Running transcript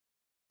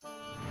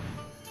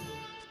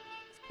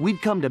We'd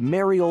come to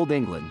merry old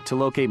England to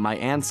locate my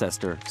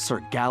ancestor,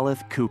 Sir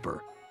Galeth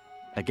Cooper,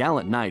 a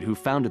gallant knight who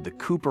founded the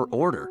Cooper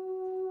Order.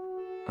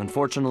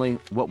 Unfortunately,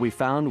 what we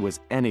found was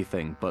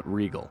anything but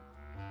regal.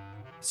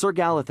 Sir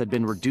Galeth had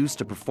been reduced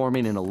to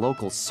performing in a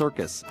local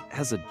circus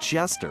as a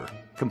jester,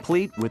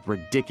 complete with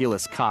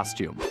ridiculous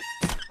costume.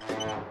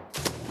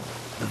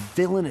 The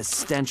villainous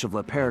stench of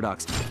Le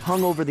Paradox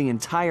hung over the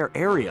entire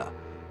area.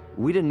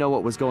 We didn't know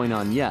what was going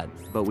on yet,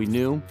 but we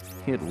knew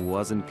it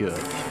wasn't good.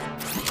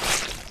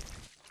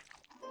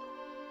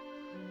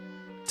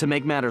 To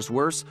make matters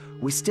worse,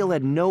 we still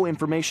had no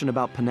information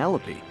about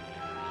Penelope.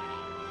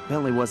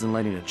 Bentley wasn't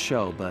letting it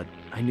show, but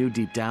I knew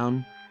deep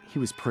down he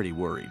was pretty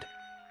worried.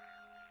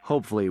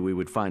 Hopefully we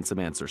would find some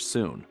answers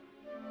soon.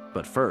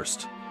 But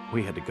first,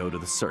 we had to go to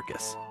the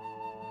circus.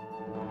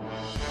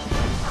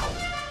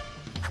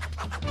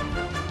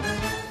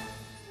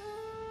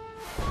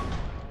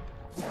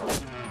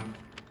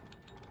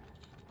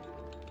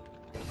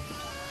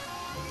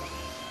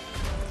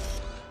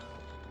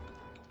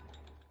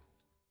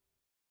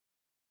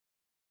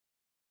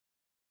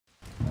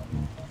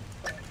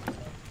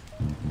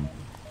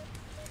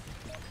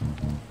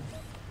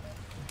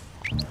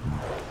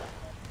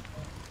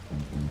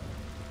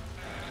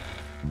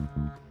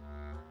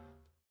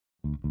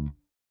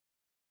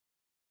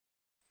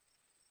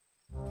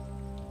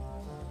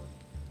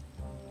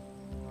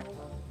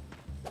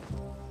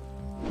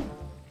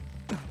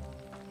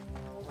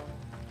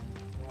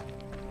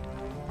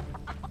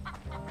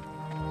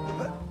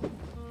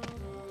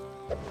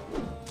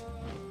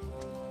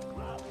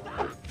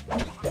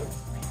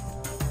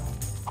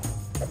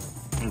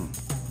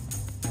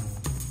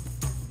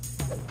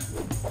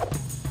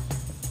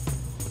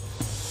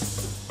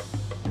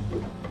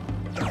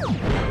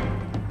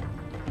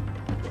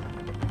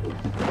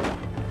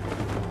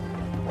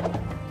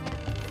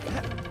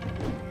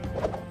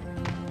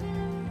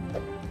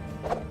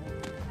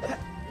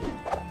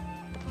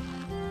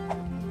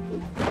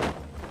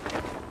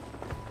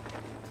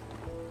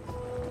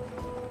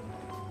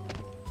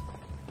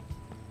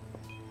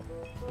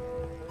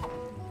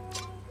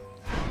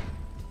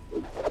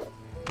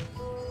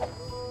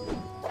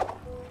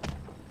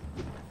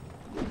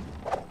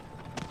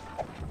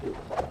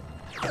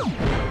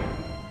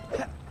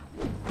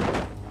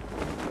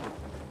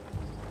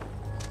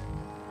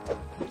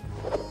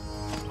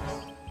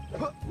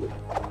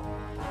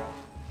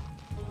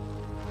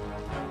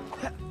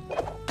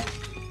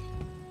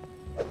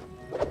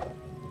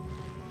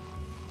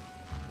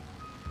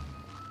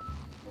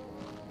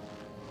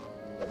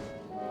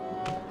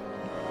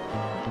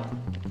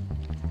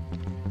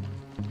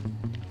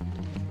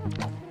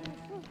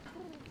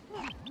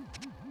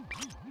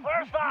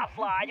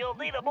 You'll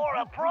need a more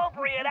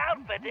appropriate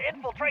outfit to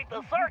infiltrate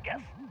the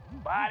circus.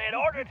 But in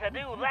order to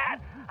do that,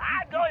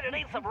 I'm going to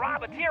need some raw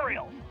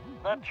materials.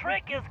 The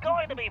trick is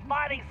going to be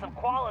finding some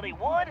quality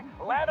wood,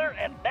 leather,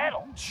 and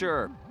metal.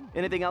 Sure.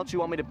 Anything else you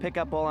want me to pick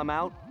up while I'm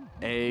out?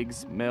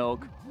 Eggs,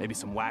 milk, maybe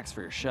some wax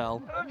for your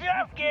shell?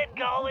 Just get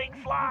going,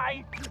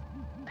 Sly.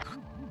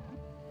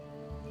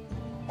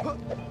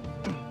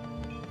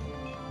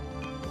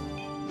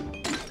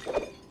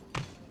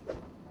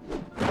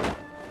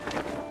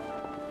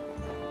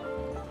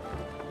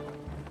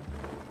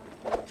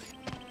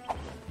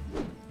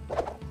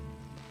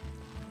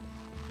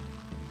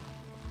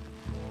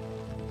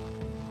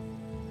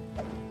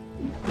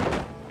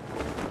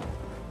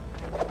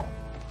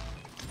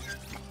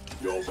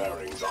 Your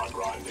bearings are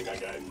grinding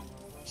again.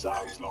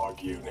 Sounds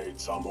like you need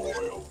some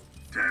oil.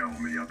 Tell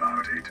me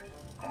about it.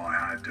 I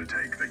had to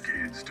take the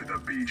kids to the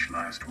beach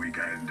last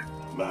weekend.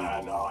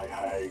 Man, I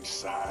hate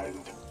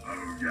sand.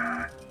 Oh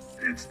yeah,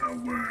 it's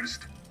the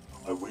worst.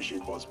 I wish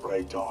it was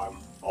break time.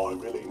 I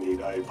really need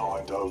a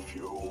pint of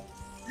fuel.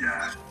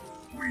 Yeah,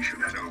 we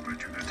should head over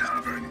to the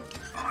tavern.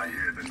 I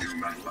hear the new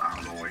metal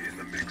alloy in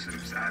the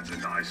mixers adds a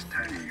nice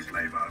tangy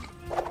flavor.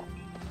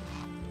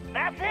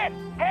 That's it!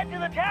 Head to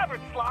the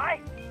tavern,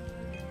 Sly!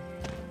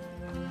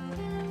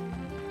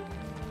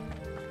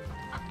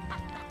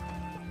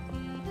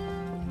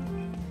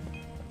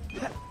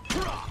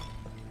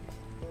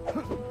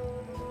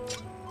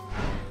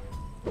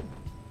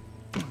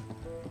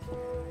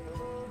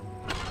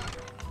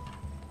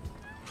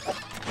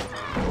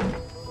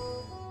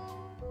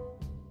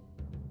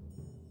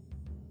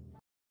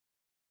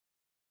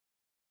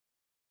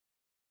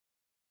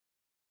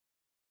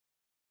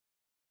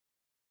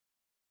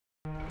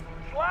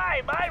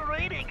 Sly, my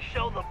readings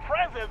show the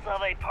presence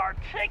of a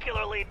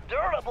particularly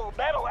durable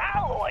metal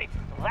alloy.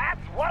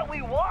 That's what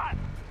we want.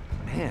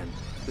 Man,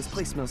 this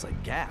place smells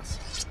like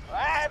gas.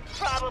 That's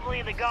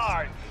probably the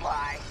guards,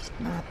 Sly.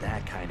 Not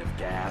that kind of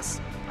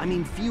gas. I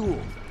mean fuel.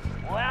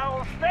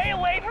 Well, stay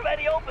away from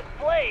any open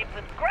flames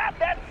and grab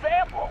that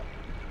sample.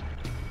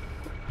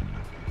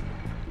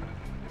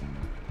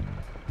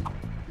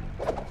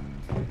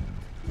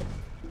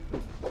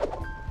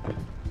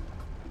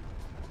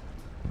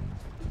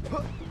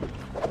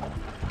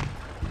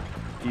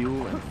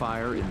 Fuel and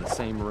fire in the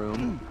same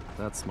room?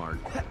 That's smart.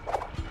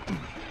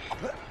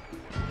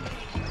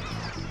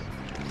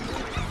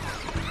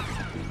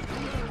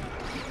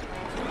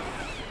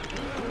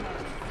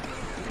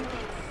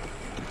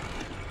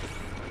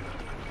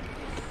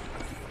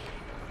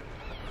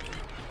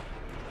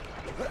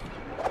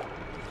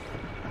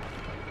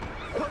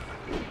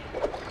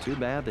 Too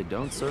bad they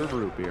don't serve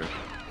root beer.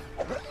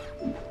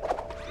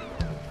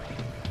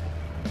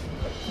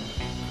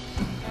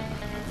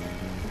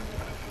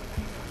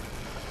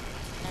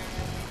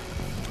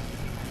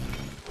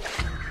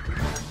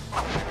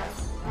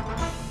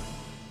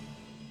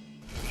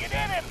 You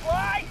did it,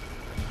 Fly!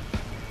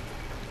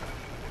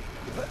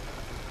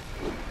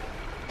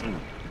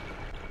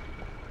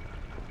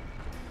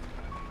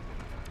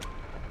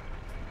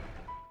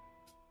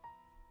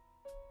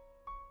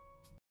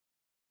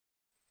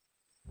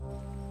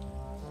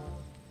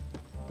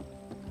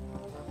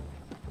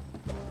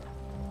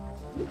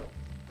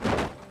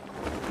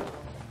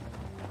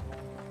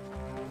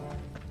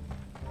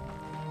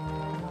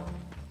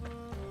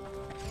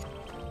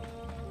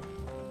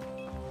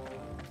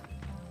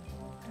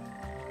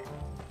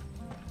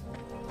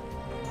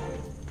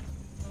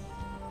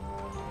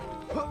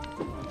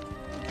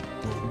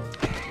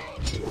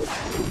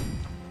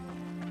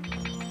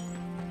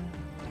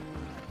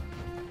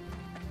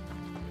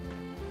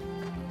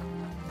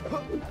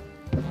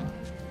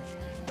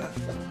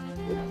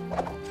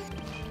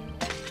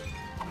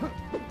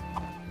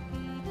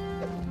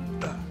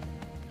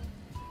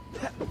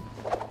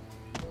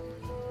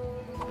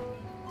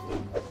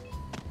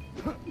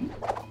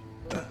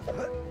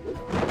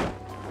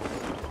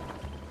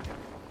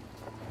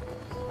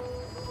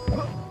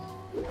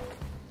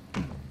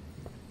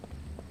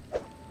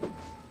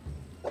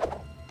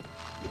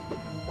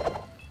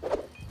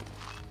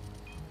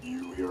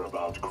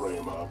 About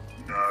Kramer?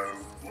 No,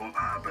 what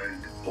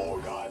happened?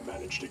 Poor guy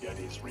managed to get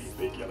his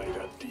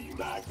refigurator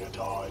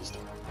demagnetized.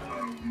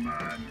 Oh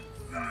man,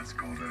 that's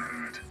gotta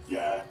hurt.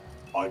 Yeah,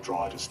 I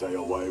try to stay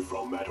away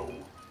from metal.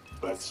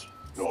 That's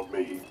not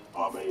me,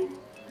 I mean.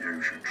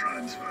 You should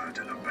transfer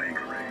to the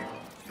bakery.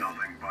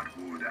 Nothing but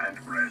wood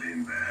and bread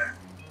in there.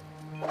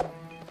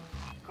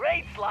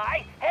 Great,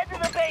 Sly! Head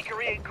to the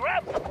bakery and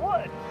grab some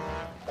wood!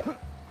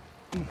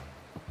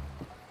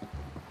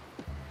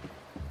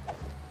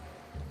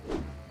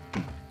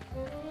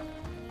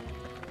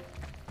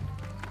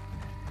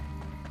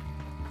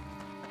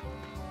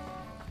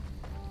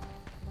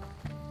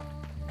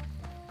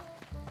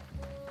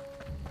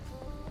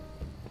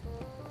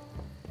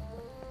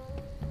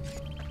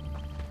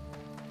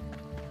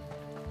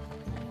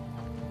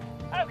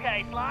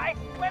 Okay, Sly,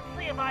 let's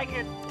see if I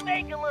can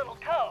make a little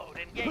code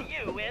and get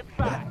you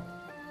inside.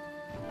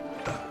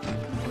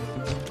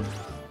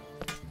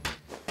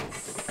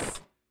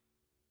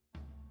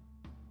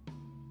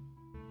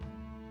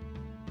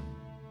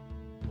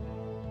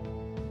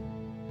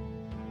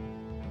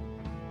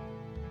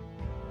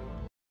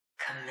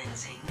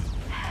 Commencing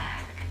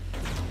hack.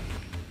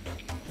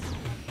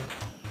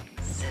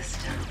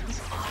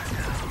 Systems are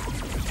go.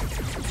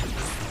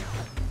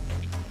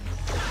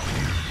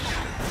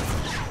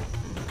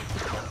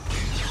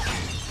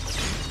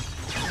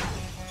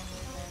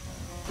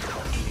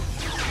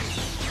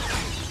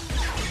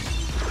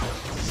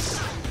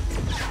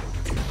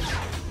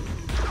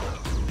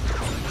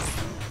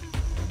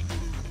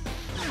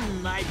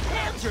 My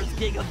Panzer's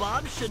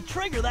Gigabomb should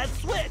trigger that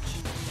switch.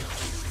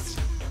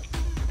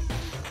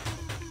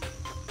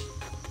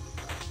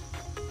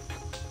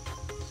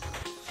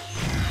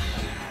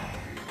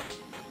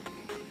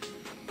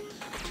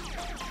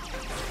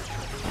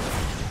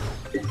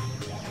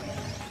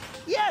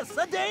 Yes,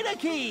 a data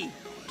key!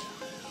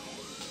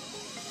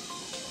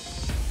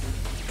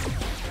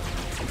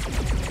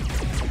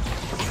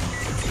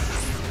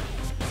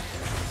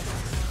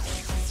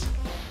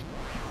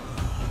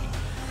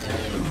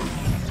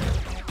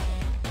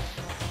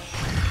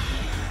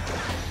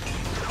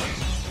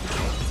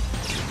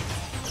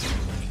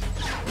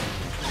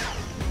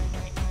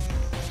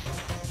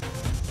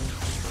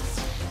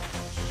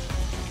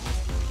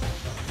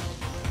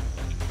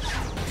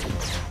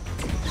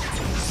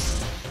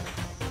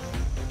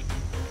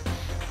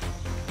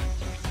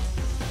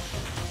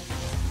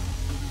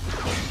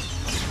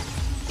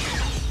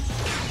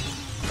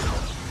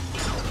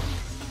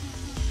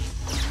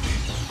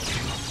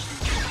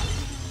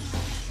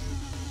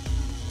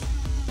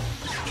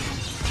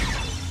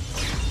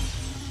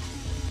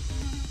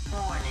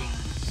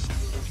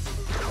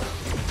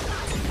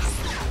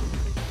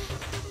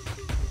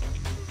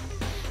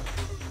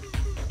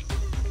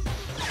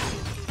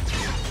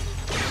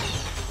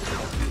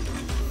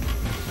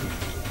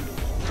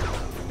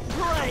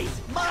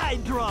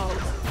 Mine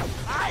drones!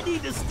 I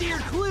need to steer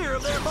clear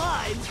of their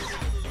mines!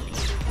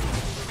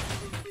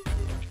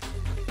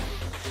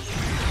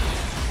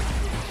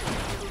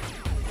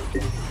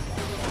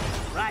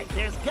 Right,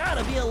 there's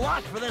gotta be a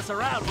lock for this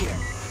around here.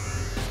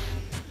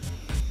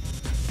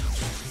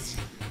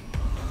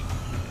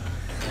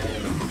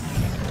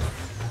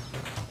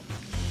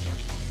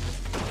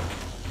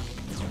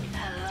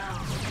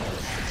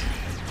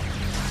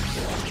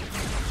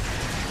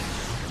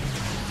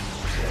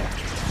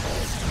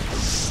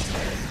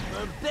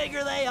 The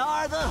bigger they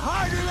are, the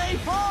harder they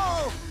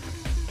fall!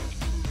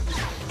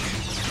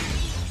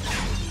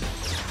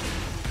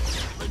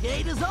 The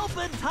gate is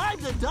open, time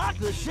to dock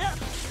the ship!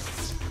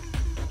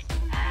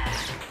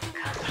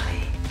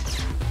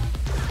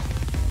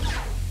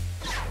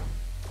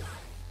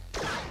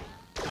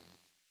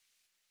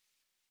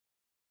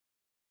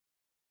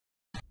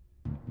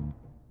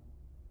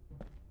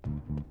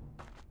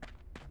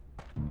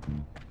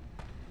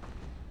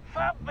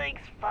 Something's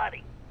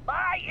funny.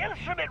 My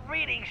instrument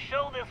readings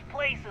show this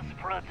place is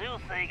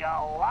producing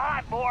a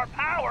lot more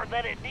power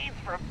than it needs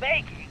for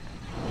baking.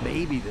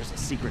 Maybe there's a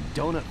secret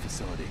donut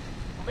facility.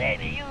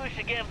 Maybe you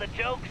should give the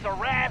jokes a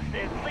rest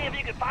and see if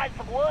you can find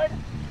some wood?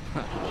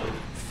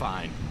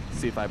 Fine.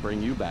 See if I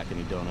bring you back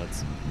any donuts.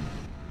 See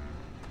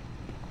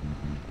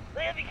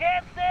if you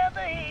can't stand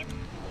the heat.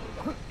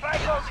 Try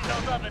closing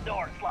those oven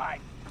doors, Sly.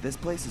 This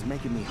place is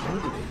making me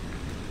hungry.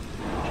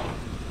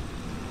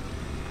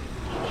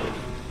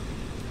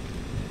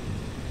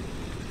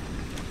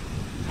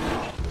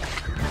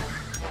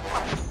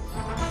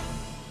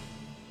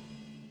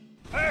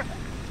 Perfect.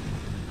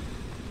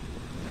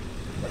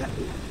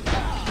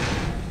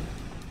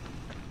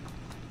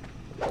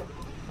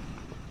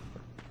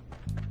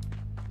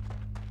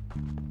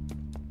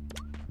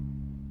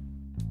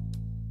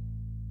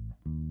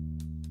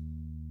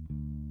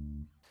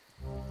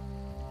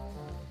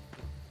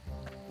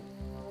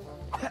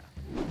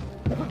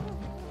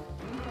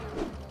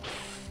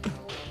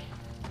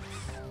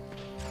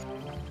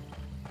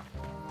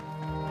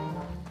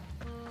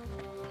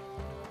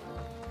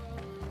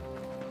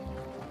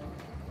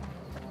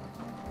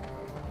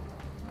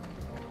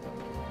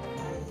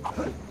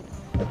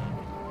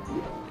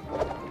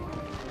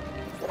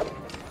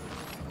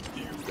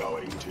 You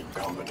going to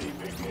company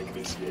picnic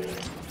this year?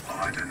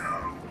 I don't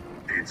know.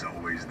 It's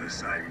always the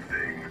same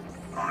thing.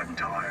 I'm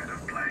tired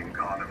of playing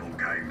carnival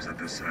games at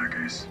the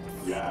circus.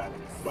 Yeah,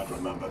 but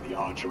remember the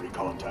archery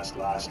contest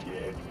last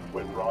year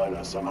when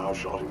Reiner somehow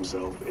shot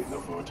himself in the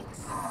foot?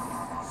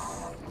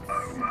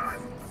 Oh man.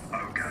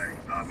 Okay,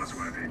 that was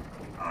worth it.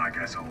 I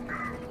guess I'll go.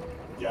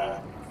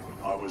 Yeah,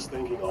 I was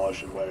thinking I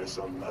should wear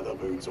some leather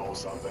boots or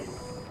something.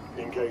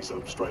 In case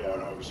of stray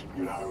arrows,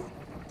 you know.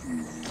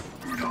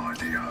 Good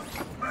idea.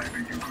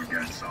 Maybe you could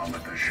get some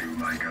at the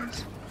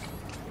shoemaker's.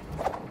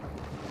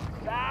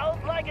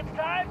 Sounds like it's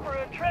time for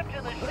a trip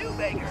to the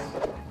shoemaker.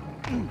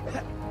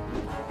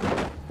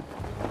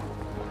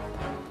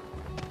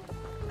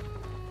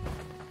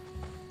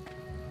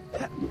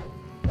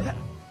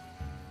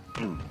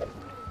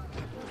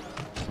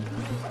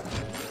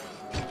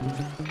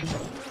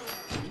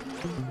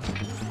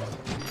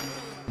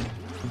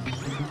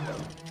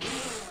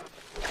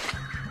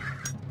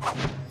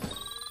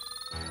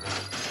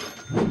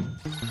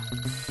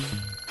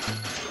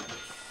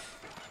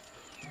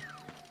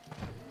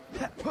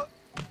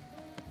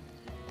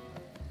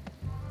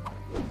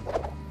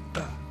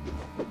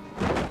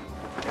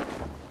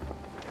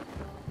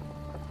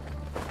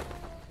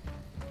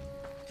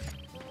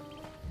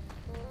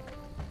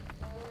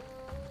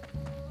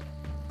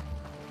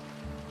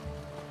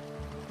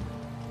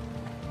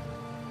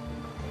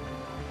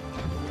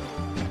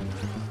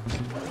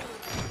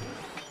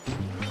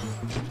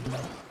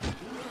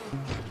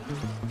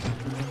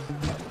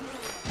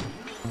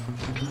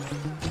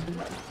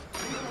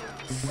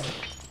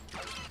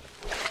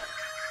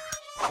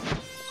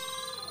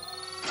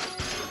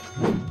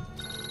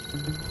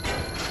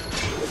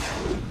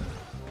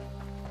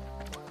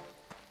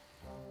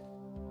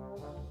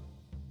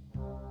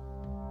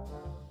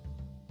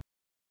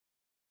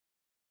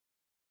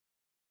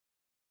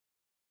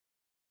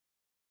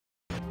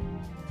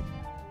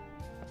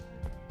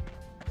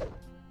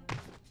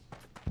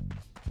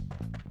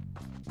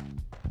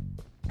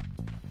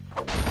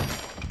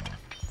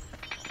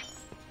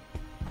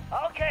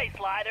 Okay,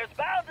 Sly, there's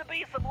bound to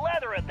be some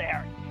leather in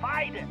there.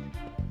 Find it.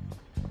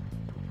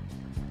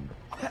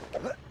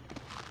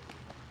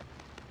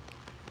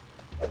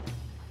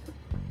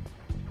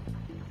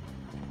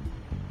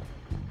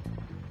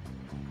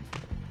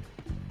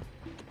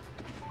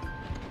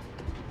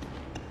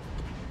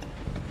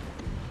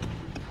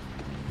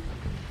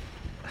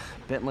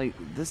 Bentley,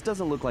 this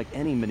doesn't look like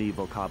any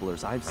medieval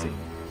cobblers I've seen.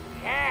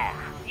 Yeah,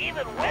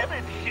 even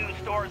women's shoe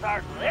stores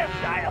aren't this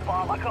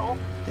diabolical.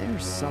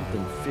 There's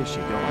something fishy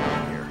going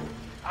on here.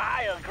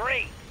 I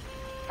agree.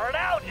 For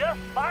now, just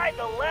find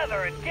the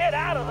leather and get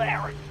out of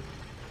there.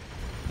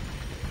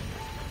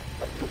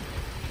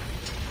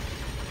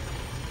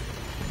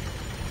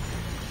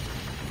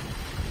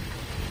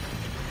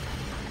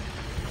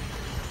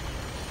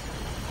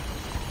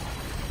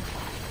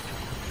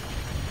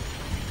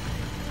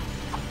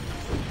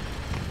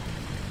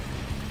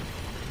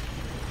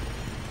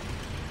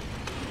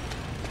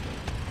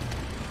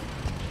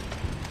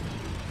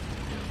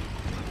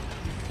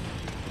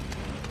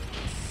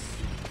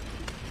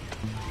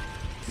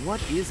 What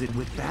is it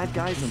with bad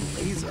guys and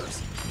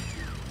lasers?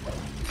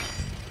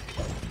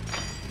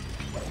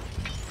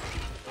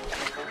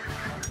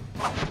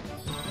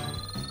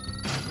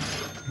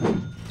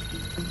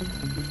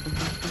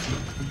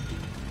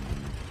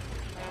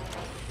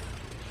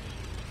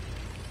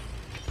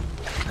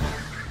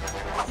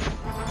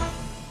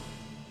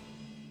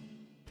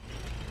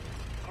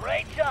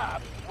 Great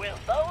job. With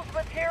those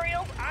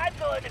materials, I'm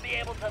going to be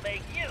able to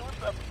make use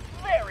of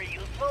very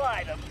useful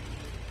items.